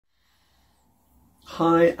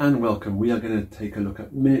Hi and welcome. We are going to take a look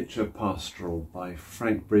at Miniature Pastoral by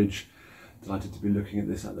Frank Bridge. Delighted to be looking at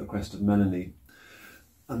this at the request of Melanie.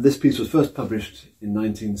 And this piece was first published in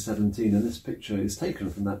 1917, and this picture is taken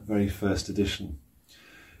from that very first edition.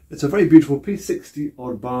 It's a very beautiful piece, 60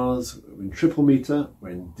 odd bars, we're in triple meter,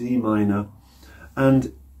 we're in D minor,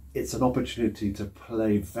 and it's an opportunity to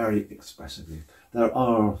play very expressively. There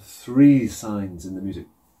are 3 signs in the music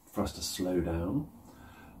for us to slow down.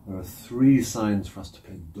 There are 3 signs for us to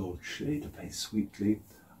play dolce, to play sweetly,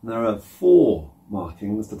 and there are 4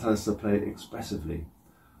 markings to tell us to play expressively,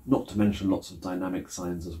 not to mention lots of dynamic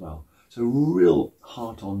signs as well. So real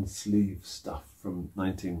heart-on-sleeve stuff from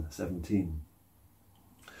 1917.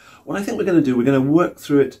 What I think we're going to do, we're going to work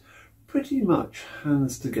through it pretty much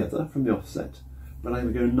hands together from the offset, but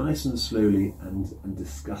I'm going to go nice and slowly and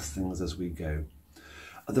discuss things as we go.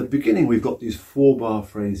 At the beginning, we've got these 4-bar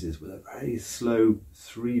phrases with a very slow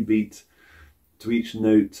 3-beat to each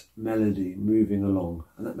note melody moving along.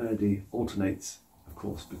 And that melody alternates, of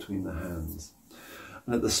course, between the hands.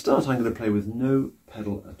 And at the start, I'm going to play with no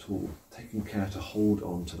pedal at all, taking care to hold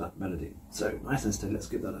on to that melody. So, nice and steady, let's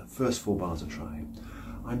give that first 4 bars a try.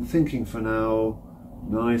 I'm thinking for now,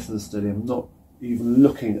 nice and steady. I'm not even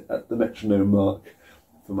looking at the metronome mark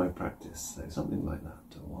for my practice. So, something like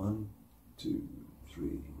that. 1, 2, 3,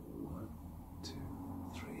 1, 2,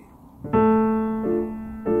 3.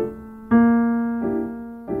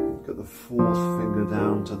 Get the 4th finger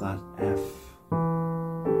down to that F.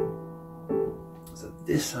 So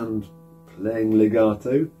this hand playing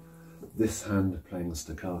legato, this hand playing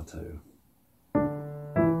staccato.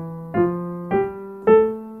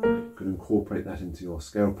 You could incorporate that into your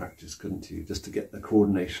scale practice, couldn't you? Just to get the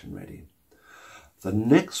coordination ready. The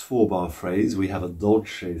next 4-bar phrase, we have a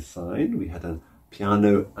dolce sign, we had a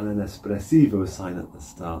piano and an espressivo sign at the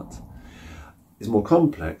start, is more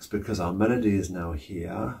complex because our melody is now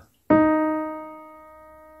here.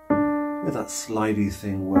 Yeah, that slidey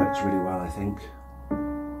thing works really well, I think.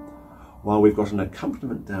 While we've got an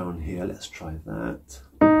accompaniment down here, let's try that.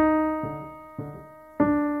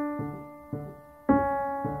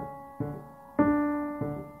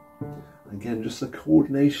 Again, just the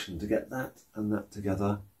coordination to get that and that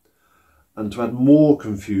together. And to add more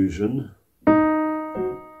confusion,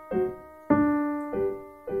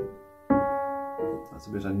 that's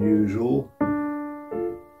a bit unusual.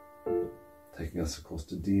 Taking us, of course,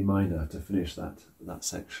 to D minor to finish that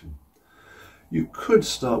section. You could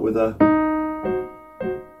start with a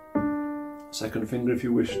 2nd finger if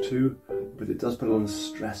you wish to, but it does put a lot of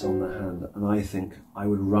stress on the hand, and I think I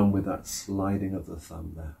would run with that sliding of the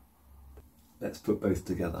thumb there. Let's put both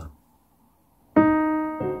together.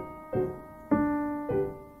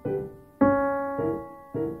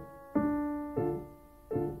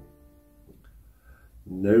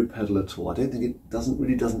 No pedal at all. I don't think it doesn't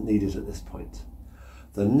need it at this point.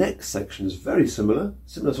 The next section is very similar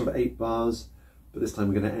sort of 8 bars, but this time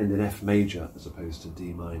we're going to end in F major as opposed to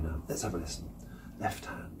D minor. Let's have a listen. Left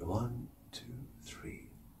hand, 1, 2, 3.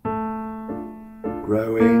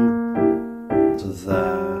 Growing to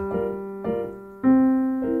there.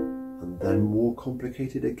 And then more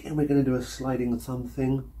complicated again. We're going to do a sliding thumb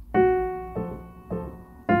thing.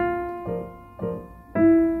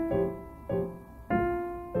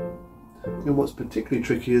 And what's particularly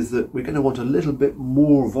tricky is that we're going to want a little bit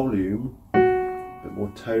more volume, a bit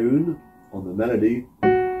more tone on the melody,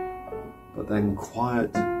 but then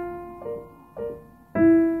quiet for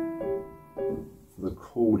the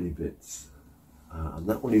chordy bits, and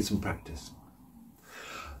that will need some practice.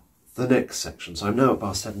 The next section, so I'm now at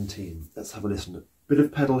bar 17, let's have a listen. A bit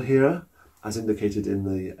of pedal here, as indicated in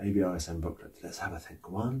the ABRSM booklet. Let's have a think.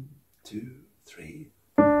 1, 2, 3.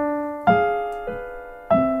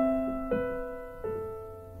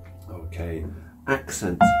 Okay,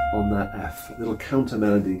 accent on that F, a little counter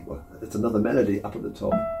melody, well, it's another melody up at the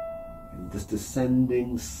top. And just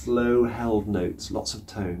descending, slow held notes, lots of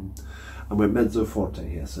tone. And we're mezzo forte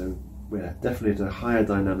here, so we're definitely at a higher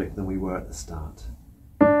dynamic than we were at the start.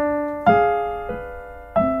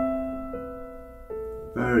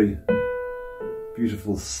 Very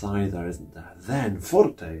beautiful sigh there, isn't there? Then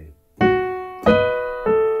forte.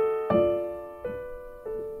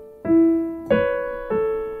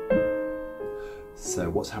 So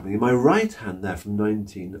what's happening? In my right hand there from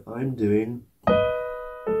 19, I'm doing the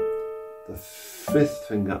 5th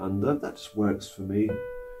finger under. That just works for me.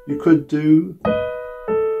 You could do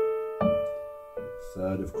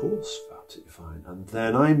 3rd, of course, absolutely fine. And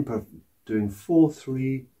then I'm doing 4,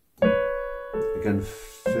 3, again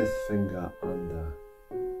 5th finger under.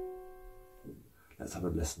 Let's have a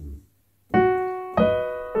listen.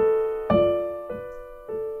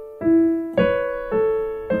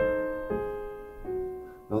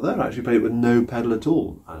 there I actually played it with no pedal at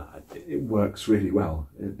all. It works really well.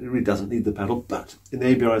 It really doesn't need the pedal, but in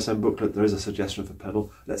the ABRSM booklet there is a suggestion for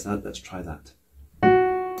pedal. Let's try that.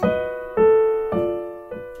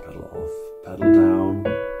 Pedal off, pedal down,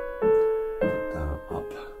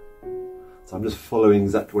 up. So I'm just following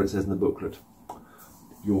exactly what it says in the booklet.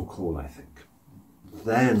 Your call, I think.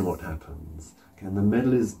 Then what happens? Again,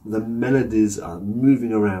 the melodies are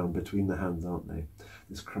moving around between the hands, aren't they?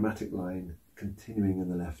 This chromatic line continuing in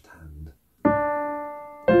the left hand.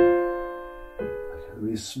 Okay,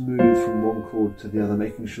 really smooth from one chord to the other,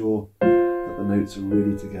 making sure that the notes are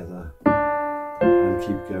really together. And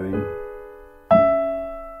keep going.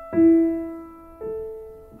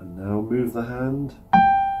 And now move the hand.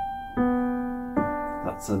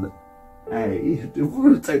 That's an A.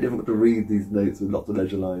 It's so difficult to read these notes with lots of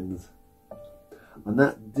leisure lines. And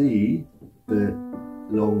that D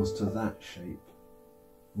belongs to that shape,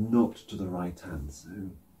 not to the right hand. So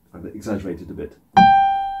I've exaggerated a bit.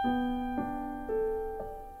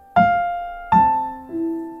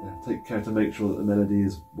 Yeah, take care to make sure that the melody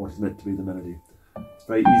is what is meant to be the melody. It's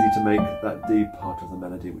very easy to make that D part of the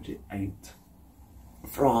melody, which it ain't.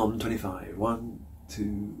 From 25. 1,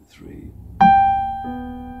 2, 3.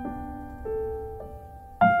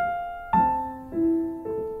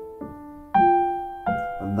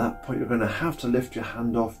 At that point you're going to have to lift your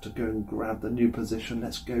hand off to go and grab the new position.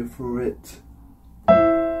 Let's go for it.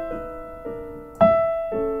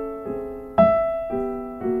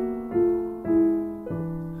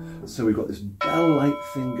 So we've got this bell-like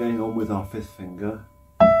thing going on with our fifth finger.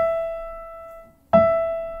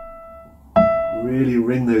 Really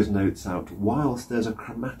ring those notes out whilst there's a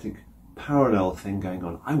chromatic parallel thing going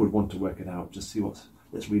on. I would want to work it out, just see what's,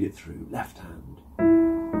 let's read it through. Left hand.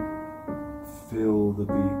 Feel the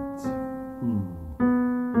beat.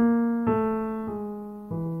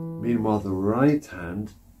 Meanwhile, the right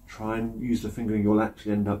hand, try and use the fingering you'll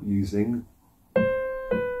actually end up using.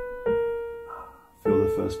 Feel the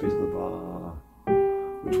first beat of the bar,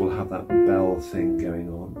 which will have that bell thing going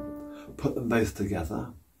on. Put them both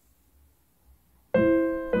together.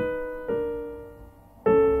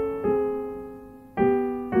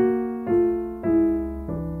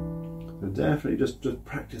 Definitely just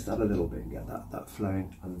practice that a little bit and get that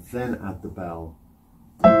flowing, and then add the bell.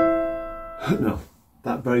 Now,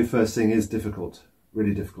 that very first thing is difficult,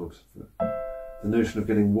 really difficult. The notion of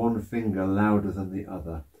getting one finger louder than the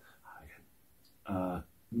other.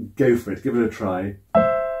 Go for it, give it a try.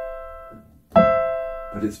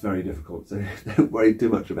 But it's very difficult, so don't worry too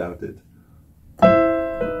much about it.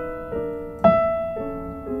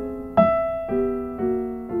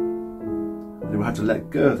 And we'll have to let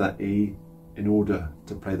go of that E in order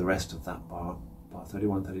to play the rest of that bar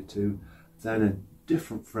 31, 32. Then a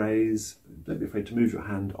different phrase. Don't be afraid to move your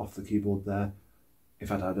hand off the keyboard there. In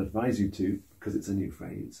fact, I'd advise you to, because it's a new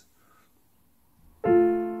phrase. And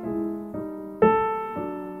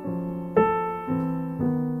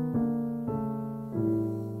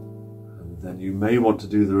then you may want to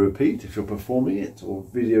do the repeat if you're performing it or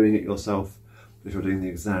videoing it yourself. But if you're doing the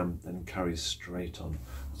exam, then carry straight on.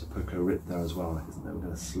 There's a poco writ there as well, isn't there? We're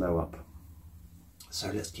going to slow up. So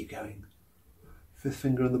let's keep going. Fifth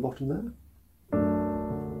finger in the bottom there.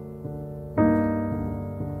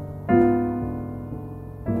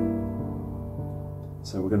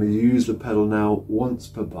 So we're going to use the pedal now once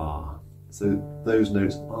per bar. So those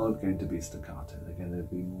notes aren't going to be staccato. They're going to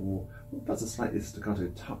be more, that's a slightly staccato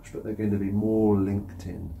touch, but they're going to be more linked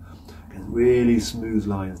in. Again, really smooth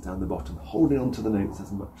lines down the bottom, holding on to the notes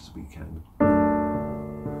as much as we can.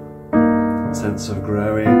 Sense of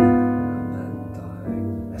growing.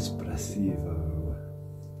 Espressivo.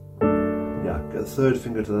 Yeah, get the third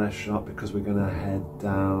finger to the left sharp because we're going to head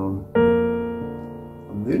down.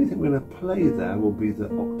 And the only thing we're going to play there will be the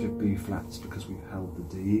octave B flats because we've held the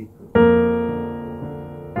D.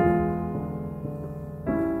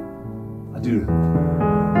 I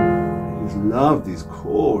just love these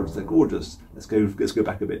chords, they're gorgeous. Let's go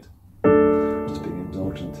back a bit. Just being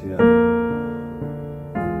indulgent here.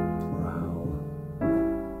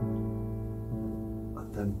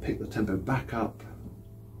 Then pick the tempo back up.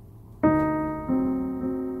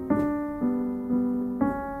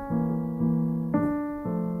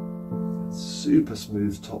 Super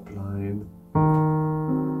smooth top line.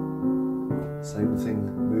 Same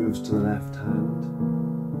thing moves to the left hand.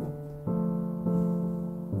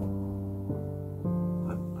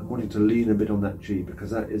 I'm wanting to lean a bit on that G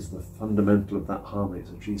because that is the fundamental of that harmony.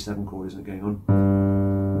 It's a G7 chord, isn't it, going on?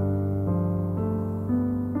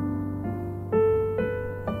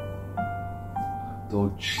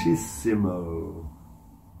 Dolcissimo.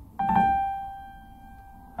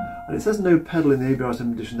 And it says no pedal in the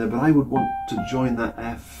ABRSM edition there, but I would want to join that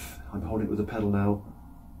F, I'm holding it with the pedal now,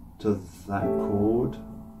 to that chord.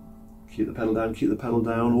 Keep the pedal down, keep the pedal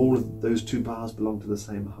down. All of those two bars belong to the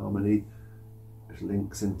same harmony, which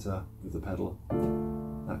links into with the pedal,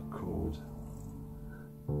 that chord.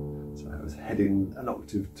 So I was heading an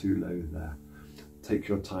octave too low there. Take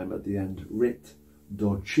your time at the end. Rit,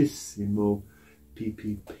 dolcissimo,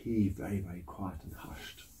 PPP, very, very quiet and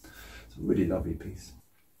hushed. It's a really lovely piece.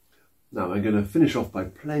 Now I'm going to finish off by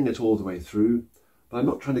playing it all the way through, but I'm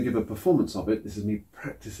not trying to give a performance of it. This is me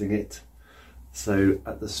practicing it. So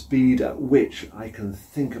at the speed at which I can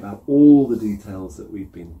think about all the details that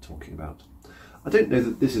we've been talking about. I don't know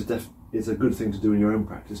that this is a good thing to do in your own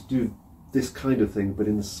practice. Do this kind of thing, but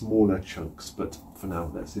in smaller chunks. But for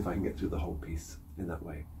now, let's see if I can get through the whole piece in that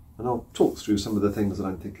way. And I'll talk through some of the things that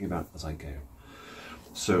I'm thinking about as I go.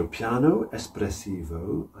 So piano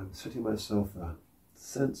espressivo, I'm setting myself a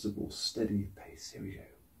sensible, steady pace. Here we go.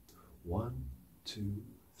 1, 2,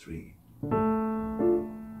 3.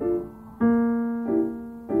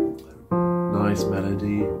 Nice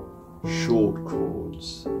melody, short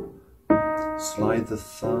chords. Slide the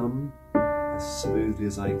thumb as smoothly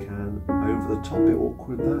as I can over the top it. Walk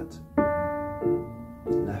with that.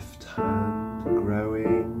 Left hand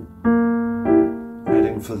growing,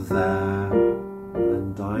 heading for there,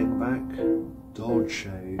 then dying back.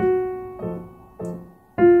 Dolce.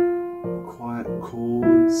 Quiet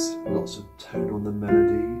chords, lots of tone on the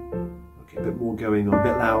melody. Okay, a bit more going on, a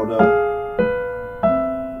bit louder.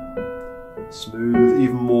 Smooth,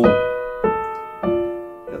 even more.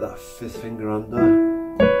 Get that fifth finger under.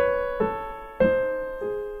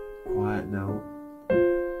 Quiet now.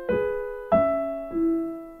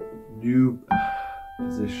 New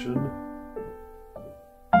position.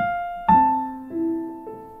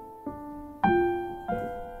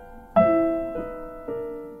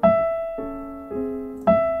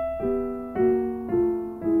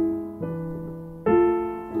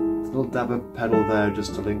 Little dab of pedal there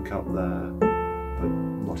just to link up there, but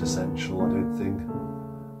not essential, I don't think.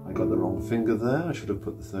 I got the wrong finger there. I should have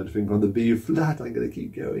put the third finger on the B flat. I'm going to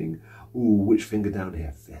keep going. Ooh, which finger down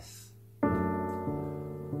here? Fifth.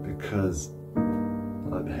 Because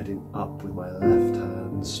I'm heading up with my left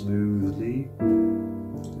hand smoothly.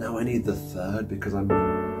 Now I need the third because I'm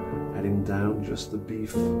heading down just the B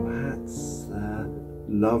flats there.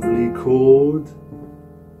 Lovely chord.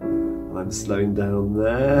 I'm slowing down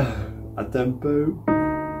there, a tempo,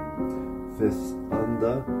 fifth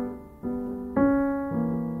under.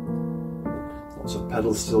 Lots of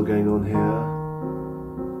pedals still going on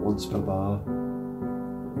here, once per bar.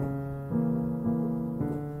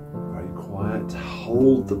 Very quiet,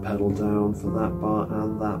 hold the pedal down for that bar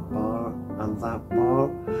and that bar and that bar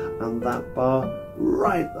and that bar,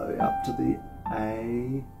 right the way up to the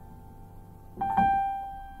A.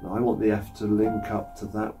 Now I want the F to link up to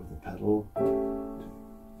that with the pedal. 2,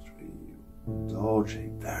 3, dolce,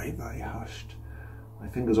 very, very hushed. My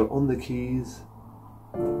fingers are on the keys,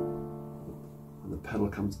 and the pedal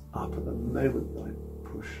comes up at the moment that I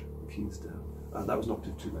push the keys down. That was an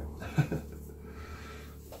octave too low.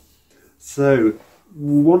 So,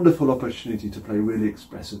 wonderful opportunity to play really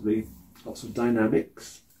expressively. Lots of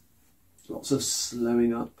dynamics, lots of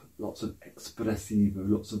slowing up, lots of espressivo,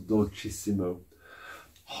 lots of dolcissimo.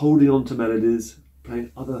 Holding on to melodies,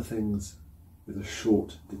 playing other things with a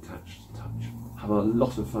short, detached touch. Have a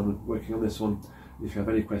lot of fun working on this one. If you have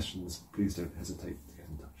any questions, please don't hesitate to get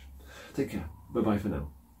in touch. Take care. Bye-bye for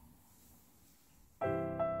now.